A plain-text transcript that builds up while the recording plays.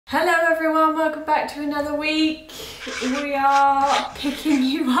Hello everyone, welcome back to another week. We are picking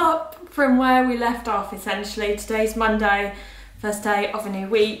you up from where we left off essentially. Today's Monday, first day of a new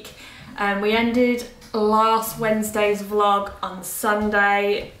week. We ended last Wednesday's vlog on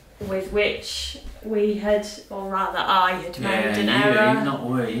Sunday, with which we had, or rather I had made an error. Not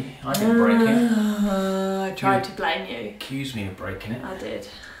we. I didn't break it. I tried to blame you. Accused me of breaking it. I did.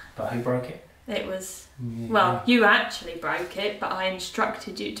 But who broke it? It was, well, you actually broke it, but I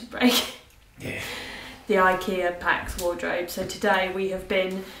instructed you to break it. Yeah. The Ikea Pax wardrobe. So today we have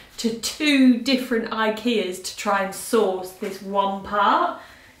been to 2 different Ikeas to try and source this one part,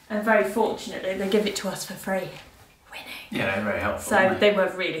 and very fortunately they give it to us for free. Winning. Yeah, they're very helpful. So they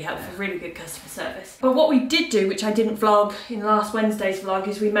were really helpful, really good customer service. But what we did do, which I didn't vlog in last Wednesday's vlog,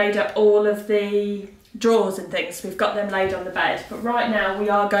 is we made up all of the drawers and things. We've got them laid on the bed, but right now we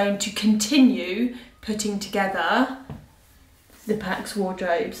are going to continue putting together the Pax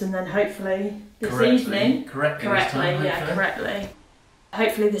wardrobes, and then hopefully this evening, correctly.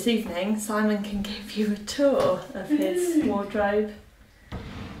 Hopefully this evening Simon can give you a tour of his wardrobe.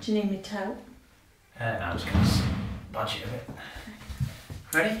 Do you need me to help? No, I'm just going to budget a bit.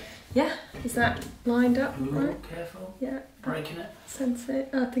 Ready? Yeah, is that lined up? Ooh, right? Careful. Yeah. Breaking it. Sense it.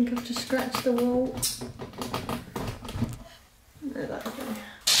 I think I've just scratched the wall. No, that'll do.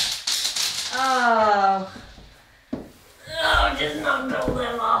 Oh, just knocked all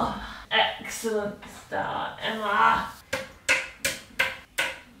them off. Excellent start, Emma.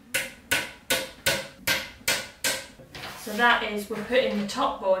 So that is, we're putting the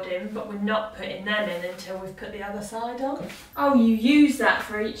top board in, but we're not putting them in until we've put the other side on. Okay. Oh, you use that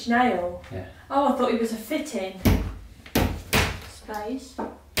for each nail? Yeah. Oh, I thought it was a fitting. Space.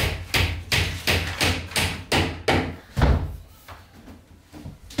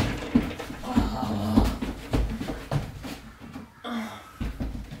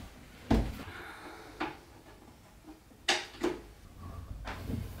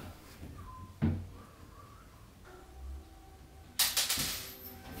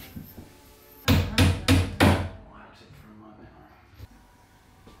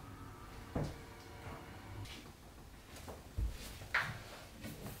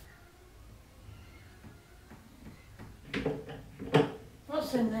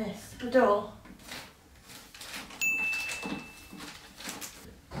 What's in this? The door?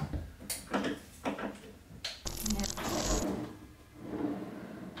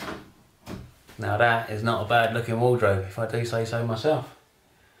 Now that is not a bad looking wardrobe, if I do say so myself.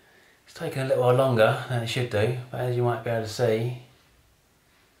 It's taken a little while longer than it should do, but as you might be able to see,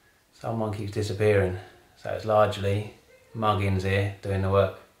 someone keeps disappearing. So it's largely Muggins here doing the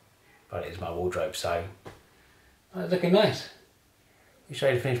work, but it is my wardrobe, so it's looking nice. We'll show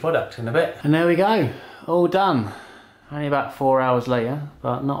you the finished product in a bit. And there we go, all done. Only about 4 hours later,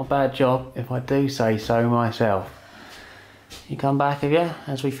 but not a bad job if I do say so myself. You come back, have you,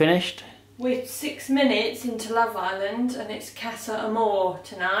 as we finished? We're 6 minutes into Love Island and it's Casa Amor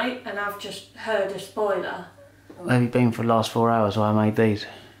tonight, and I've just heard a spoiler. Where have you been for the last 4 hours while I made these?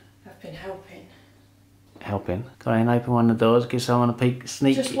 I've been helping. Helping? Go in, open one of the doors, give someone a peek,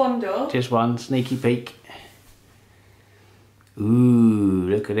 sneaky. Just one door? Just one, sneaky peek. Ooh,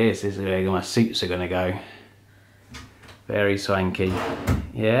 look at this. This is where my suits are going to go. Very swanky.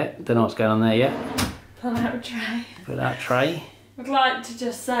 Yeah, don't know what's going on there yet. Pull out a tray. Put out a tray. I'd like to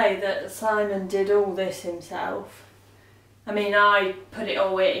just say that Simon did all this himself. I mean, I put it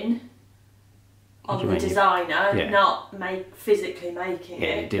all in on the designer, not physically making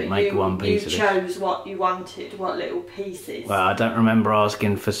it. Yeah, didn't make one piece of it. You chose what you wanted, what little pieces. Well, I don't remember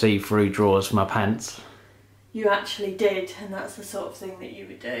asking for see-through drawers for my pants. You actually did, and that's the sort of thing that you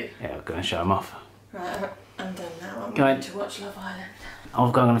would do. Yeah, I'm going to show them off. Right, I'm done now. I'm going to watch Love Island.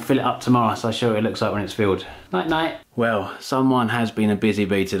 I'm going to fill it up tomorrow, so I'll show you what it looks like when it's filled. Night night. Well, someone has been a busy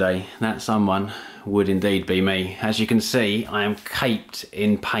bee today. That someone would indeed be me. As you can see, I am caped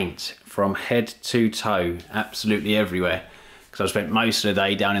in paint from head to toe, absolutely everywhere. Because I've spent most of the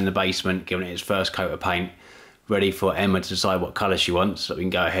day down in the basement giving it its first coat of paint, ready for Emma to decide what colour she wants, so we can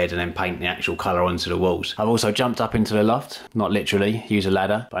go ahead and then paint the actual colour onto the walls. I've also jumped up into the loft, not literally, use a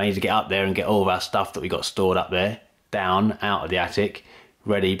ladder, but I need to get up there and get all of our stuff that we got stored up there, down, out of the attic,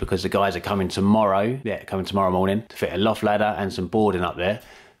 ready, because the guys are coming tomorrow, coming tomorrow morning, to fit a loft ladder and some boarding up there,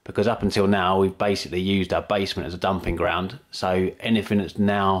 because up until now we've basically used our basement as a dumping ground, so anything that's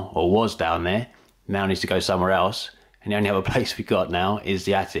now, or was down there, now needs to go somewhere else, and the only other place we've got now is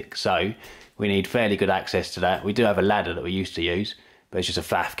the attic, so we need fairly good access to that. We do have a ladder that we used to use, but it's just a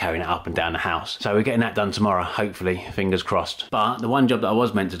faff carrying it up and down the house. So we're getting that done tomorrow, hopefully, fingers crossed. But the one job that I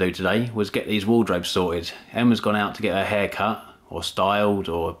was meant to do today was get these wardrobes sorted. Emma's gone out to get her hair cut, or styled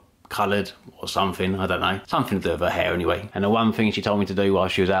or coloured or something, I don't know. Something to do with her hair anyway. And the one thing she told me to do while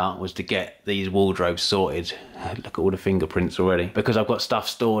she was out was to get these wardrobes sorted. Look at all the fingerprints already. Because I've got stuff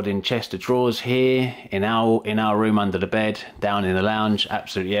stored in chest of drawers here, in our room under the bed, down in the lounge,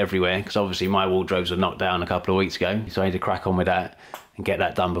 absolutely everywhere. Because obviously my wardrobes were knocked down a couple of weeks ago. So I need to crack on with that and get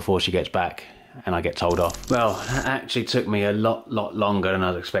that done before she gets back and I get told off. Well, that actually took me a lot longer than I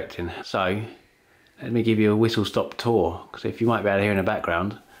was expecting. So let me give you a whistle-stop tour. Because if you might be able to hear in the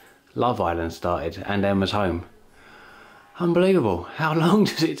background, Love Island started and Emma's home. Unbelievable. How long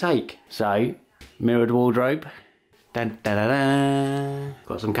does it take? So, mirrored wardrobe. Dun, da, da, da.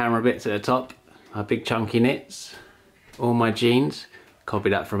 Got some camera bits at the top. My big chunky knits. All my jeans.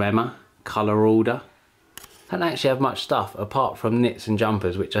 Copied that from Emma. Colour order. I don't actually have much stuff apart from knits and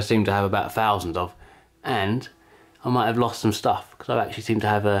jumpers, which I seem to have about 1,000 of. And I might have lost some stuff because I actually seem to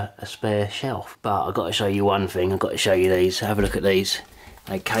have a spare shelf. But I've got to show you one thing. I've got to show you these. Have a look at these.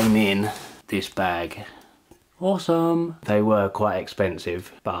 They came in this bag. Awesome. They were quite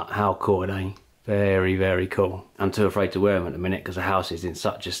expensive, but how cool are they? Very cool. I'm too afraid to wear them at the minute because the house is in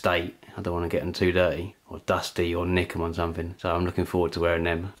such a state. I don't want to get them too dirty or dusty or nick them on something. So I'm looking forward to wearing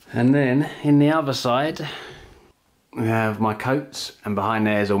them. And then in the other side, we have my coats, and behind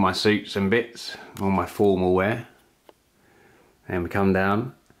there is all my suits and bits, all my formal wear. And we come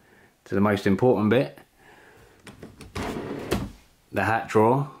down to the most important bit. The hat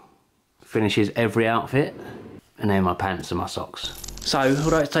drawer finishes every outfit, and then my pants and my socks. So,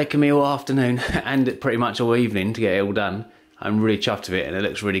 although it's taken me all afternoon and pretty much all evening to get it all done, I'm really chuffed with it and it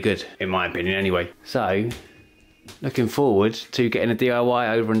looks really good, in my opinion anyway. So, looking forward to getting a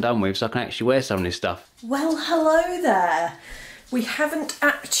DIY over and done with so I can actually wear some of this stuff. Well, hello there. We haven't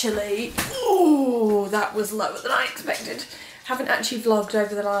actually... Oh, that was lower than I expected. Haven't actually vlogged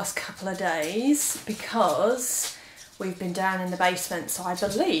over the last couple of days because we've been down in the basement, so I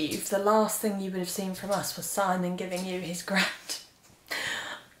believe the last thing you would have seen from us was Simon giving you his grand,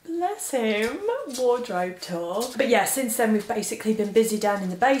 bless him, wardrobe tour. But yeah, since then we've basically been busy down in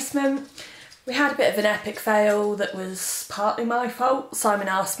the basement. We had a bit of an epic fail that was partly my fault. Simon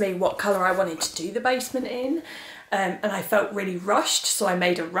asked me what colour I wanted to do the basement in, and I felt really rushed, so I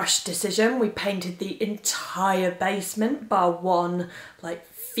made a rushed decision. We painted the entire basement bar one, like,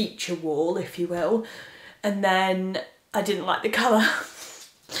 feature wall, if you will. And then I didn't like the colour.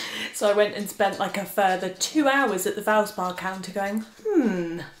 So I went and spent like a further 2 hours at the Valspar counter going,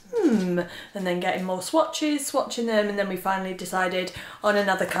 and then getting more swatches, swatching them, and then we finally decided on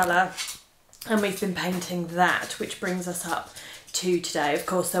another colour. And we've been painting that, which brings us up to today. Of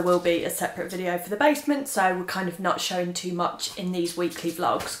course, there will be a separate video for the basement, so we're kind of not showing too much in these weekly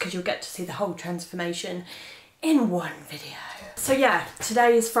vlogs because you'll get to see the whole transformation in one video. So yeah,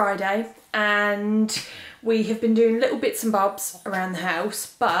 today is Friday and we have been doing little bits and bobs around the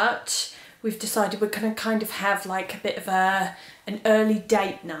house, but we've decided we're going to kind of have like a bit of an early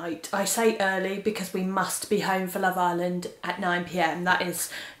date night. I say early because we must be home for Love Island at 9 PM. That is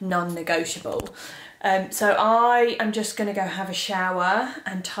non-negotiable. So I am just going to go have a shower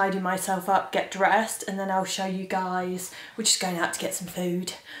and tidy myself up, get dressed, and then I'll show you guys. We're just going out to get some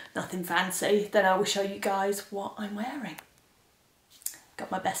food, nothing fancy. Then I will show you guys what I'm wearing.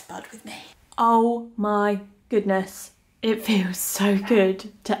 Got my best bud with me. Oh my goodness, it feels so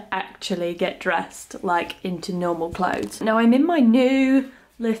good to actually get dressed like into normal clothes. Now I'm in my new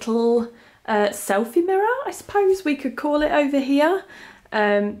little selfie mirror, I suppose we could call it, over here.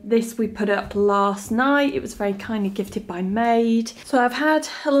 This we put up last night. It was very kindly gifted by Maid. So I've had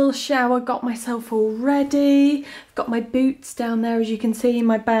a little shower, got myself all ready. I've got my boots down there, as you can see,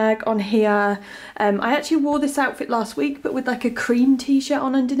 my bag on here. I actually wore this outfit last week, but with like a cream t-shirt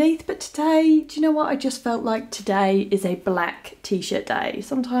on underneath. But today, do you know what? I just felt like today is a black t-shirt day.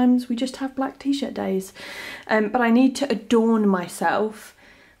 Sometimes we just have black t-shirt days. But I need to adorn myself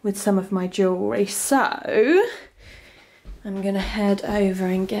with some of my jewellery. So I'm gonna head over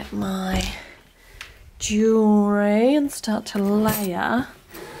and get my jewellery and start to layer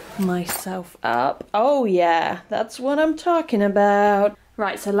myself up. Oh yeah, that's what I'm talking about.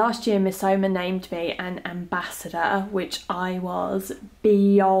 Right, so last year MISSOMA named me an ambassador, which I was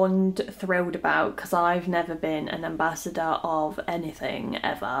beyond thrilled about because I've never been an ambassador of anything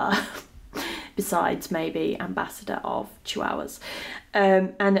ever. Besides maybe ambassador of chihuahuas.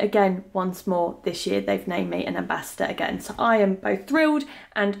 And again, once more this year they've named me an ambassador again. So I am both thrilled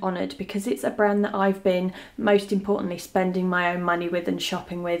and honoured because it's a brand that I've been, most importantly, spending my own money with and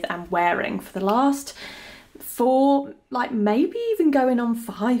shopping with and wearing for the last for like maybe even going on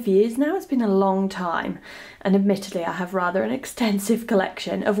 5 years now. It's been a long time, and admittedly I have rather an extensive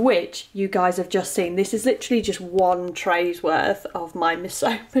collection, of which you guys have just seen. This is literally just one tray's worth of my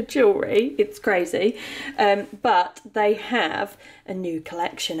MISSOMA jewellery. It's crazy, but they have a new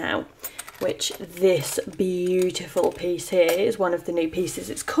collection out, which this beautiful piece here is one of the new pieces.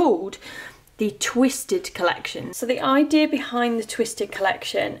 It's called the Twisted Collection. So the idea behind the Twisted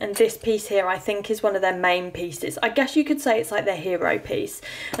Collection, and this piece here I think is one of their main pieces. I guess you could say it's like their hero piece.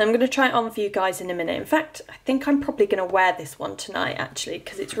 And I'm going to try it on for you guys in a minute. In fact, I think I'm probably going to wear this one tonight actually,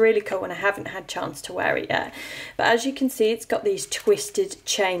 because it's really cool and I haven't had a chance to wear it yet. But as you can see, it's got these twisted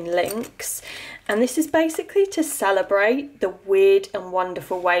chain links. And this is basically to celebrate the weird and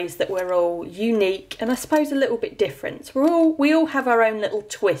wonderful ways that we're all unique and I suppose a little bit different. So we all have our own little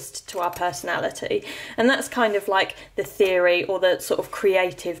twist to our personality, and that's kind of like the theory or the sort of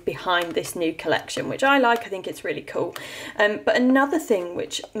creative behind this new collection, which I like. I think it's really cool. But another thing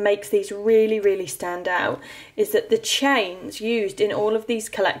which makes these really, really stand out is that the chains used in all of these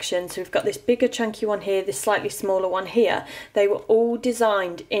collections, so we've got this bigger chunky one here, this slightly smaller one here, they were all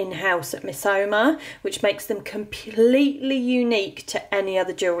designed in-house at MISSOMA, which makes them completely unique to any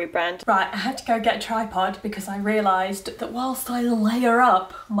other jewellery brand. Right, I had to go get a tripod because I realised that whilst I layer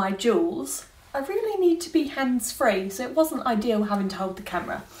up my jewels, I really need to be hands-free, so it wasn't ideal having to hold the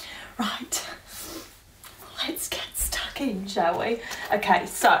camera. Right, let's get stuck in, shall we? Okay,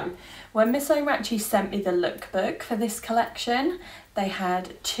 so when MISSOMA actually sent me the lookbook for this collection, they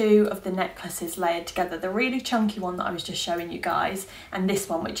had two of the necklaces layered together, the really chunky one that I was just showing you guys, and this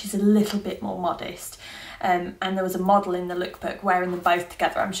one, which is a little bit more modest. And there was a model in the lookbook wearing them both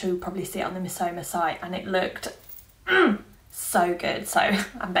together. I'm sure you'll probably see it on the MISSOMA site, and it looked so good. So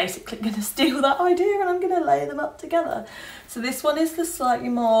I'm basically going to steal that idea and I'm going to layer them up together. So this one is the slightly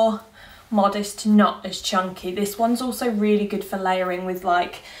more modest, not as chunky. This one's also really good for layering with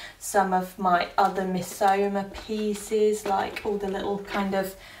like some of my other MISSOMA pieces, like all the little kind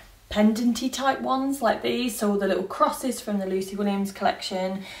of pendanty type ones like these, so all the little crosses from the Lucy Williams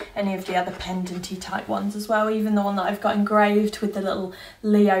collection, any of the other pendanty type ones as well, even the one that I've got engraved with the little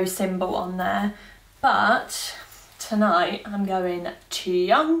Leo symbol on there. But tonight I'm going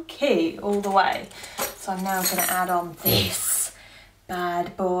chunky all the way, so I'm now going to add on this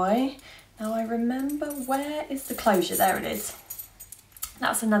bad boy. Now I remember, where is the closure? There it is.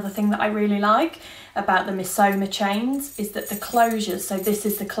 That's another thing that I really like about the MISSOMA chains, is that the closures, so this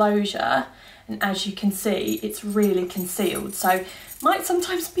is the closure, and as you can see, it's really concealed. So might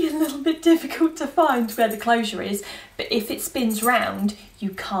sometimes be a little bit difficult to find where the closure is, but if it spins round,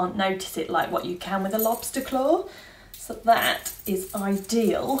 you can't notice it like what you can with a lobster claw. So that is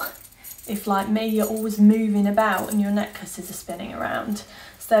ideal if, like me, you're always moving about and your necklaces are spinning around.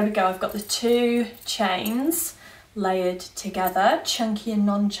 So there we go, I've got the two chains layered together, chunky and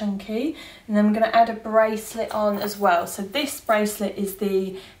non-chunky, and then I'm going to add a bracelet on as well. So this bracelet is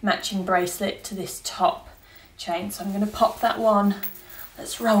the matching bracelet to this top chain, so I'm going to pop that one.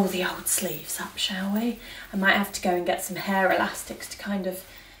 Let's roll the old sleeves up, shall we? I might have to go and get some hair elastics to kind of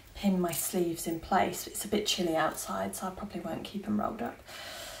pin my sleeves in place. It's a bit chilly outside, so I probably won't keep them rolled up.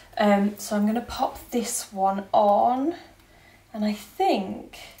 So I'm going to pop this one on, and I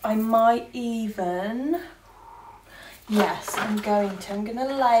think I might even... Yes, I'm going to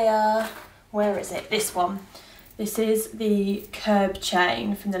layer, where is it? This one. This is the curb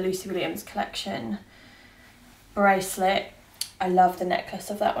chain from the Lucy Williams collection bracelet. I love the necklace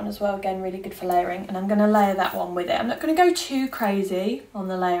of that one as well. Again, really good for layering. And I'm going to layer that one with it. I'm not going to go too crazy on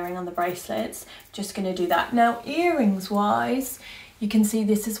the layering on the bracelets. Just going to do that. Now, earrings wise, you can see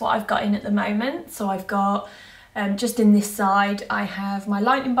this is what I've got in at the moment. So I've got... just in this side I have my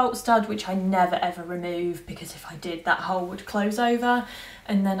lightning bolt stud, which I never ever remove because if I did that hole would close over,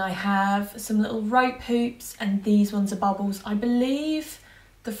 and then I have some little rope hoops, and these ones are bubbles. I believe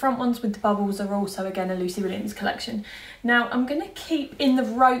the front ones with the bubbles are also again a Lucy Williams collection. Now I'm going to keep in the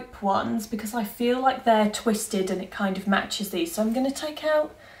rope ones because I feel like they're twisted and it kind of matches these, so I'm going to take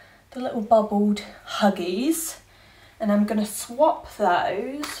out the little bubbled huggies and I'm going to swap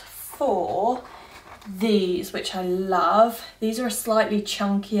those for these, which I love. These are a slightly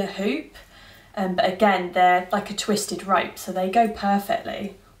chunkier hoop, but again they're like a twisted rope, so they go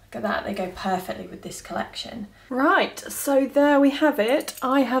perfectly. Look at that, they go perfectly with this collection. Right, so there we have it.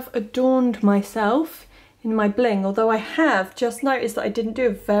 I have adorned myself in my bling, although I have just noticed that I didn't do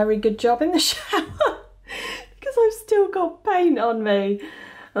a very good job in the shower because I've still got paint on me.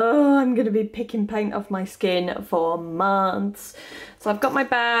 Oh, I'm going to be picking paint off my skin for months. So I've got my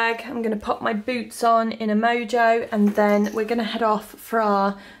bag, I'm going to pop my boots on in a Mojo, and then we're going to head off for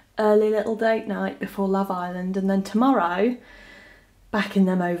our early little date night before Love Island, and then tomorrow back in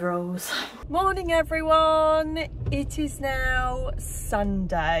them overalls. Morning everyone, it is now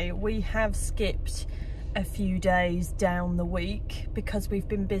Sunday. We have skipped a few days down the week because we've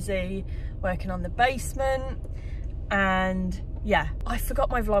been busy working on the basement, and yeah, I forgot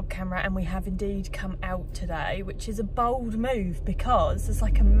my vlog camera and we have indeed come out today, which is a bold move because there's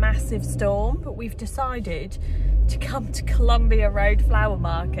like a massive storm, but we've decided to come to Columbia Road Flower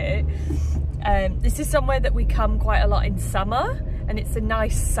Market. This is somewhere that we come quite a lot in summer, and it's a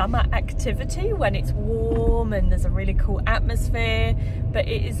nice summer activity when it's warm and there's a really cool atmosphere, but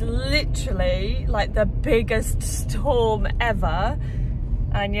it is literally like the biggest storm ever.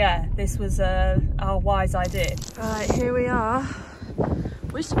 And yeah, this was our wise idea. Right, here we are.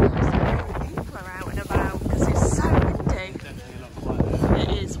 We're surprised that many people are out and about because it's so windy.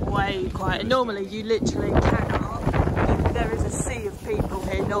 It is way quieter. Normally you literally cannot. There is a sea of people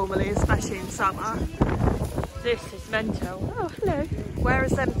here normally, especially in summer. This is mental. Oh, hello. Where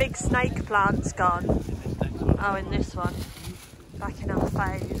has them big snake plants gone? Oh, in this one. Back in our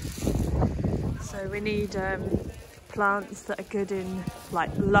fave. So we need plants that are good in like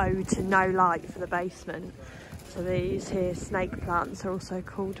low to no light for the basement. So these here snake plants are also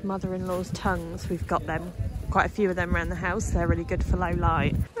called mother-in-law's tongues. We've got them, quite a few of them around the house. They're really good for low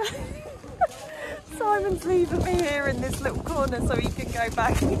light. Simon's leaving me here in this little corner so he can go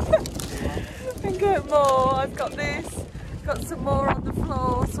back and get more. I've got this, got some more on the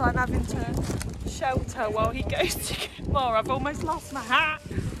floor, so I'm having to shelter while he goes to get more. I've almost lost my hat.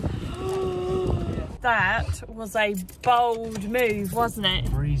 That was a bold move, wasn't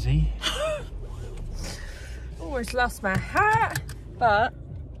it? Breezy. Almost lost my hat, but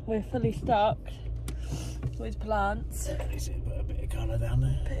we're fully stocked with plants. Is it a bit of colour down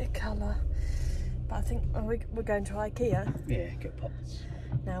there? Bit of colour. But I think we're going to Ikea. Yeah, get pots.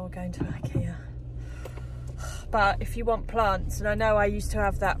 Now we're going to Ikea. But if you want plants, and I know I used to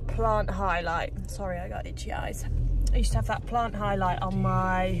have that plant highlight. Sorry, I got itchy eyes. I used to have that plant highlight on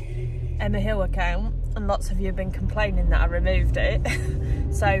my Emma Hill account, and lots of you have been complaining that I removed it.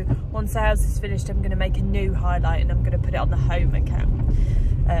 So once the house is finished, I'm going to make a new highlight and I'm going to put it on the home account.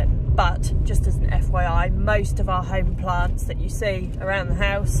 But just as an FYI, most of our home plants that you see around the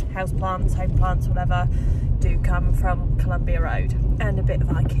house, house plants, home plants, whatever, do come from Columbia Road, and a bit of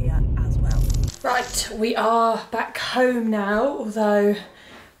Ikea as well. Right, we are back home now, although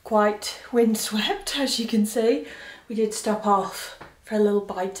quite windswept, as you can see. We did stop off for a little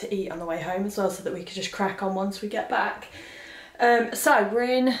bite to eat on the way home as well, so that we could just crack on once we get back. So we're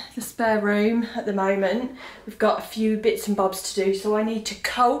in the spare room at the moment. We've got a few bits and bobs to do, so I need to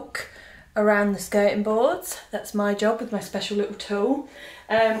caulk around the skirting boards. That's my job with my special little tool.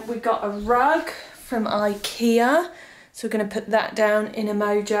 We've got a rug from Ikea, so we're going to put that down in a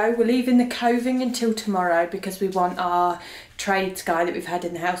mojo. We're leaving the coving until tomorrow because we want our trades guy that we've had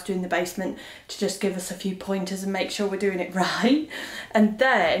in the house doing the basement to just give us a few pointers and make sure we're doing it right. And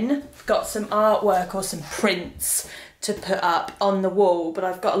then we've got some artwork or some prints to put up on the wall, but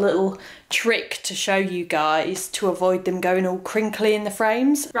I've got a little trick to show you guys to avoid them going all crinkly in the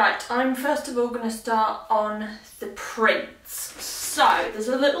frames. Right, I'm first of all going to start on the prints. So there's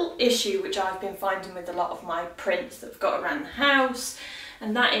a little issue which I've been finding with a lot of my prints that I've got around the house,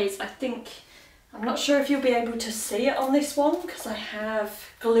 and that is, I'm not sure if you'll be able to see it on this one because I have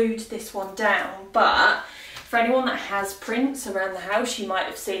glued this one down, but for anyone that has prints around the house, you might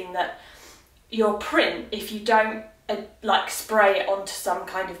have seen that your print, if you don't like spray it onto some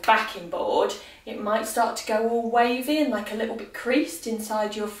kind of backing board, it might start to go all wavy and like a little bit creased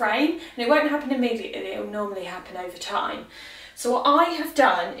inside your frame, and it won't happen immediately, it will normally happen over time. So what I have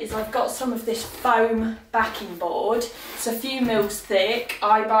done is I've got some of this foam backing board. It's a few mils thick.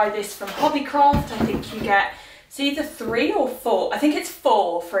 I buy this from HOBBYCRAFT. I think you get, it's either 3 or 4. I think it's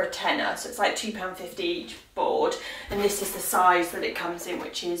 4 for a tenner, so it's like £2.50 each board. And this is the size that it comes in,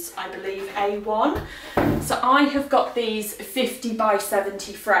 which is, I believe, A1. So I have got these 50 by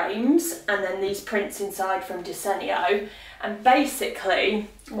 70 frames, and then these prints inside from Desenio. And basically,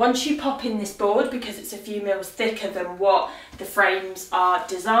 once you pop in this board, because it's a few mils thicker than what the frames are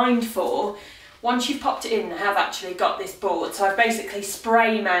designed for, once you've popped it in, I have actually got this board. So I've basically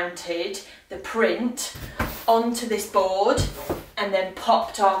spray mounted the print onto this board and then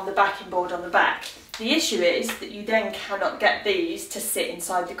popped on the backing board on the back. The issue is that you then cannot get these to sit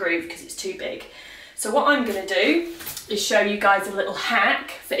inside the groove because it's too big. So what I'm going to do is show you guys a little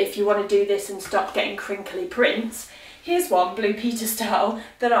hack for if you want to do this and stop getting crinkly prints. Here's one, Blue Peter style,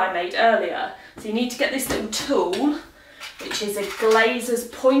 that I made earlier. So you need to get this little tool, which is a glazer's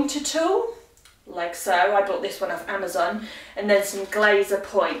pointer tool. like so. I bought this one off Amazon, and then some glazer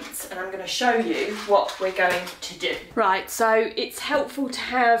points, and I'm going to show you what we're going to do. Right, so it's helpful to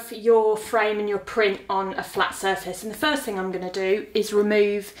have your frame and your print on a flat surface, and the first thing I'm going to do is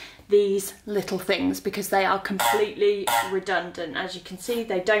remove these little things because they are completely redundant. As you can see,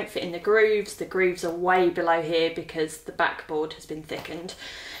 they don't fit in the grooves are way below here because the backboard has been thickened.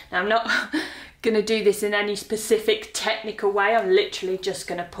 Now I'm not going to do this in any specific technical way, I'm literally just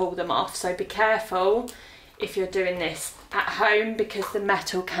going to pull them off, so be careful if you're doing this at home because the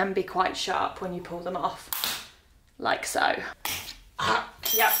metal can be quite sharp when you pull them off, like so.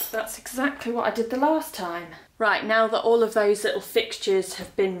 Yep, that's exactly what I did the last time. Right, now that all of those little fixtures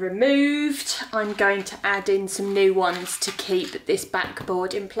have been removed, I'm going to add in some new ones to keep this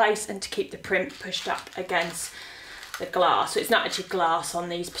backboard in place and to keep the print pushed up against the glass. So it's not actually glass on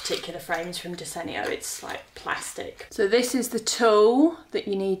these particular frames from Desenio, it's like plastic. So this is the tool that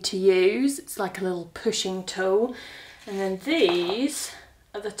you need to use. It's like a little pushing tool. And then these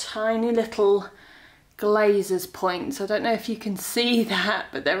are the tiny little glazer's points. I don't know if you can see that,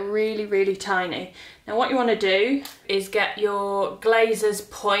 but they're really, really tiny. Now what you want to do is get your glazer's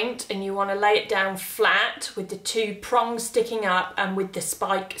point and you want to lay it down flat with the two prongs sticking up and with the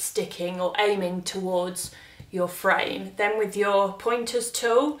spike sticking or aiming towards your frame. Then with your pointer's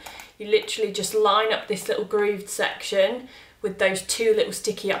tool, you literally just line up this little grooved section with those two little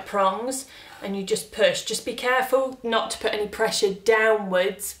sticky up prongs and you just push. Just be careful not to put any pressure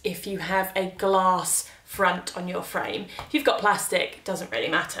downwards if you have a glass front on your frame. If you've got plastic, it doesn't really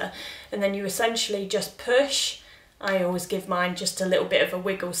matter. And then you essentially just push. I always give mine just a little bit of a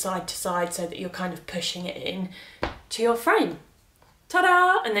wiggle side to side so that you're kind of pushing it in to your frame.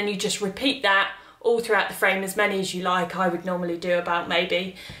 Ta-da! And then you just repeat that all throughout the frame, as many as you like. I would normally do about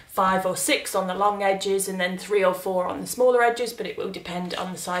maybe 5 or 6 on the long edges and then 3 or 4 on the smaller edges, but it will depend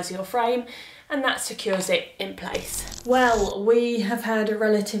on the size of your frame, and that secures it in place. Well, we have had a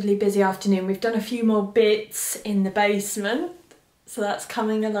relatively busy afternoon. We've done a few more bits in the basement, so that's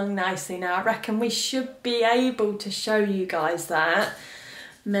coming along nicely now. I reckon we should be able to show you guys that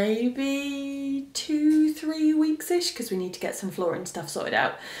maybe 2-3 weeks-ish, because we need to get some flooring stuff sorted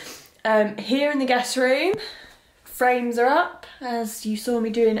out. Here in the guest room, frames are up, as you saw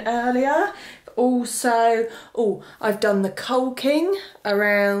me doing earlier. Also, I've done the caulking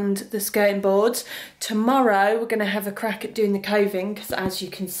around the skirting boards. Tomorrow we're going to have a crack at doing the coving, because as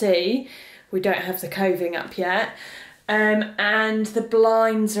you can see, we don't have the coving up yet. And the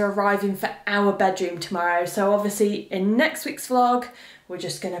blinds are arriving for our bedroom tomorrow. So obviously in next week's vlog, we're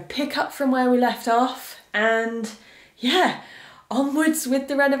just going to pick up from where we left off and yeah, onwards with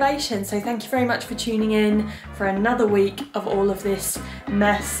the renovation. So thank you very much for tuning in for another week of all of this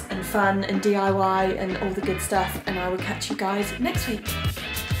mess and fun and DIY and all the good stuff, and I will catch you guys next week.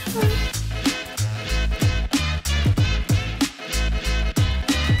 Bye.